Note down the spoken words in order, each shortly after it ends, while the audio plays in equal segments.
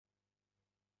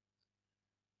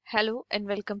Hello and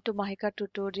welcome to Mahika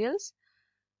Tutorials.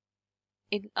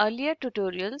 In earlier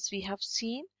tutorials, we have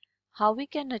seen how we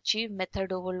can achieve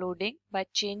method overloading by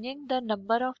changing the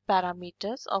number of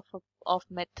parameters of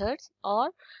methods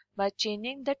or by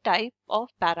changing the type of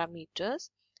parameters.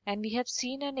 And we have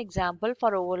seen an example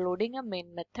for overloading a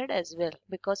main method as well,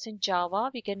 because in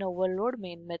Java we can overload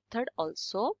main method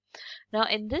also. Now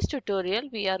in this tutorial,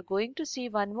 we are going to see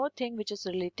one more thing which is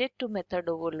related to method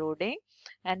overloading,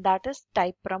 and that is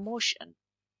type promotion.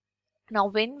 Now,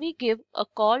 when we give a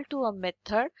call to a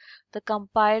method, the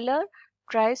compiler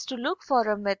tries to look for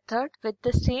a method with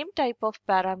the same type of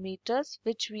parameters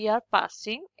which we are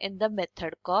passing in the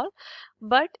method call.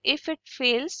 But if it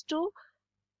fails to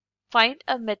find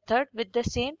a method with the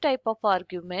same type of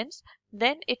arguments,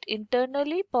 then it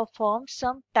internally performs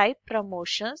some type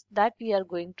promotions that we are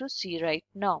going to see right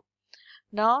now.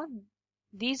 Now,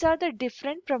 these are the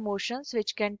different promotions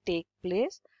which can take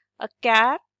place. A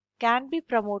char can be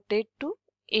promoted to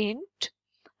int,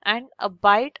 and a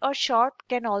byte or short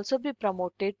can also be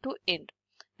promoted to int.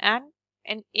 And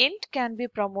an int can be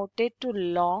promoted to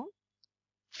long,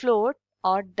 float,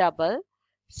 or double.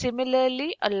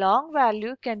 Similarly, a long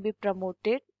value can be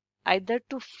promoted either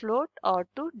to float or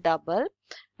to double,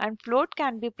 and float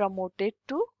can be promoted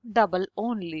to double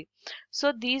only.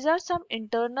 So these are some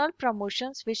internal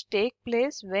promotions which take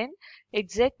place when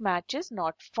exact match is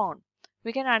not found.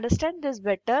 We can understand this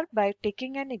better by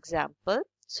taking an example.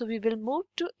 So we will move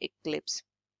to Eclipse.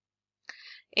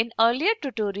 In earlier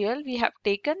tutorial, we have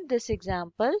taken this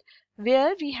example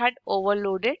where we had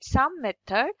overloaded some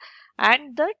method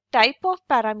and the type of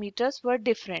parameters were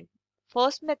different.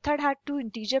 First method had two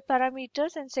integer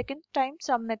parameters and second time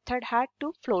some method had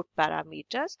two float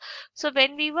parameters. So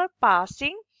when we were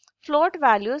passing float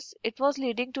values, it was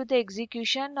leading to the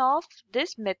execution of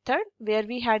this method where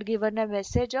we had given a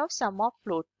message of sum of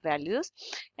float values,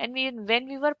 and when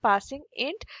we were passing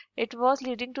int, it was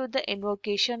leading to the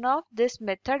invocation of this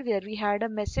method where we had a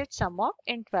message sum of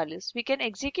int values. We can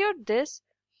execute this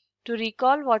to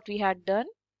recall what we had done.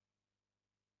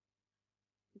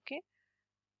 Okay.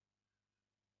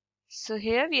 So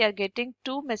here we are getting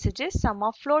two messages sum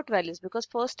of float values, because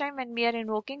first time when we are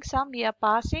invoking sum, we are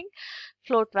passing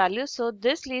float values. So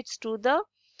this leads to the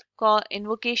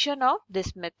invocation of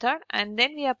this method, and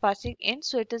then we are passing int,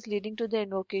 so it is leading to the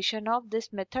invocation of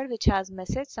this method which has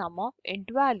message sum of int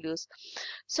values.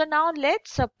 So now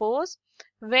let's suppose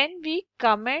when we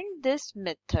comment this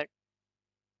method.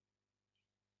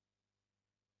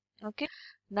 Okay,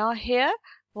 now here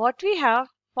what we have,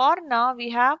 for now we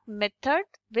have method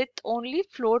with only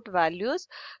float values.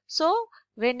 So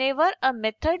whenever a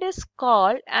method is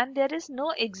called and there is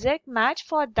no exact match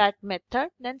for that method,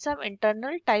 then some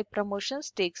internal type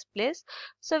promotions takes place.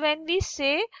 So when we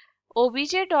say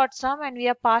obj.sum and we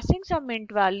are passing some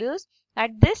int values,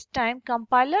 at this time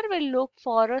compiler will look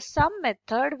for a sum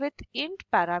method with int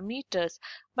parameters.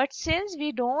 But since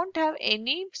we don't have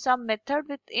any sum method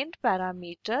with int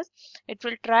parameters, it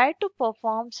will try to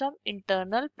perform some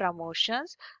internal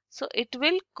promotions. So it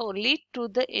will lead to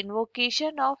the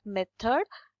invocation of method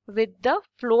with the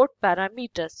float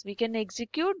parameters. We can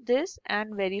execute this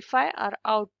and verify our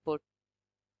output.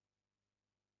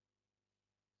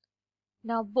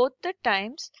 Now both the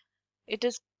times it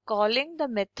is calling the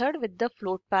method with the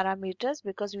float parameters,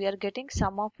 because we are getting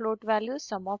sum of float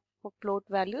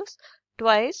values,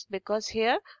 twice, because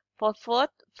here for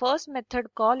first method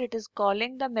call it is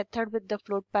calling the method with the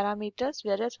float parameters,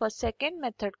 whereas for second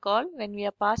method call when we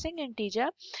are passing integer,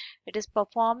 it is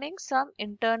performing some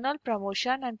internal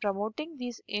promotion and promoting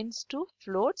these ints to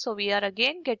float. So we are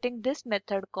again getting this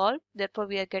method call, therefore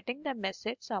we are getting the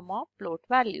message sum of float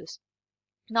values.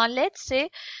 Now let's say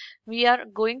we are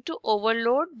going to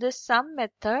overload this sum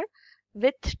method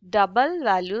with double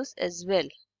values as well.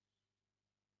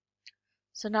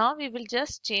 So now we will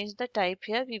just change the type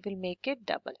here. We will make it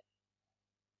double.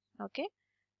 Okay.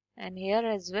 And here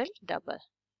as well double.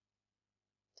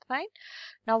 Fine.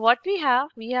 Now what we have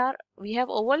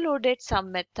overloaded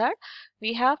sum method.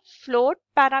 We have float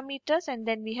parameters and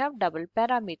then we have double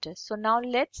parameters. So now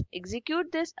let's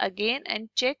execute this again and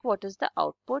check what is the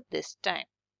output this time.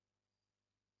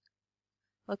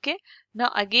 Okay,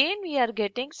 now again we are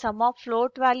getting sum of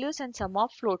float values and sum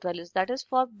of float values. That is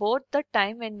for both the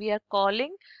time when we are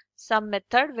calling some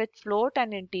method with float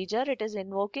and integer, it is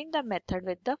invoking the method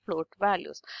with the float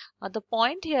values. Now the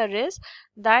point here is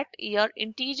that your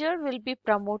integer will be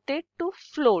promoted to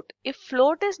float. If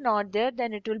float is not there,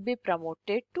 then it will be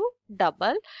promoted to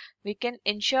double. We can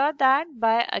ensure that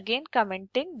by again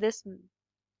commenting this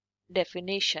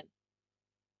definition.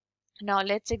 Now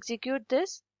let's execute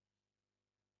this.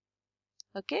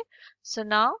 Okay, so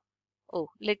now, oh,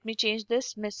 let me change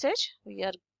this message. We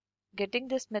are getting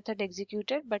this method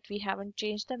executed, but we haven't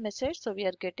changed the message, so we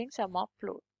are getting sum of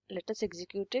float. Let us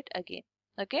execute it again.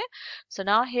 Okay, so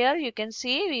now here you can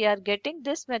see we are getting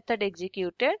this method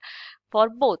executed for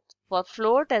both, for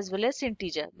float as well as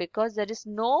integer, because there is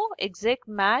no exact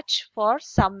match for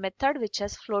sum method which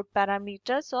has float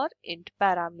parameters or int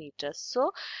parameters.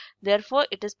 So therefore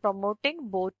it is promoting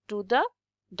both to the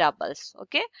doubles.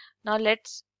 Okay, now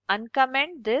let's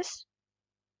uncomment this.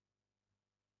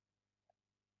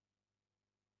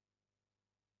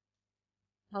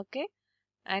 Okay,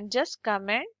 and just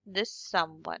comment this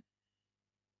sum one.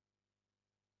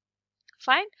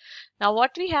 Fine. Now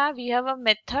what we have a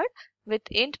method with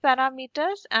int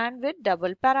parameters and with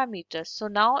double parameters. So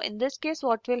now in this case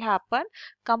what will happen?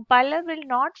 Compiler will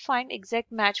not find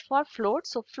exact match for float.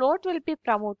 So float will be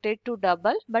promoted to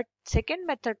double, but second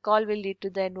method call will lead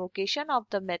to the invocation of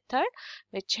the method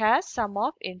which has sum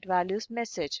of int values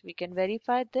message. We can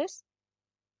verify this.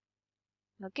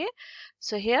 Okay,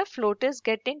 so here float is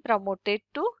getting promoted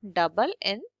to double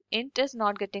and int is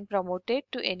not getting promoted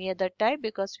to any other type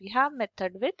because we have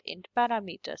method with int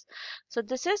parameters. So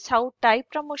this is how type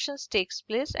promotions takes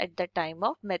place at the time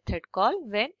of method call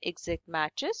when exact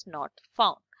match is not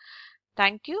found.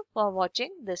 Thank you for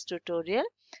watching this tutorial.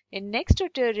 In next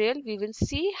tutorial we will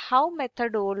see how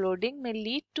method overloading may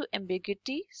lead to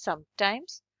ambiguity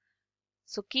sometimes.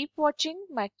 So keep watching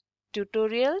my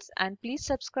tutorials and please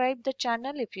subscribe the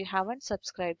channel if you haven't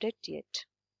subscribed it yet.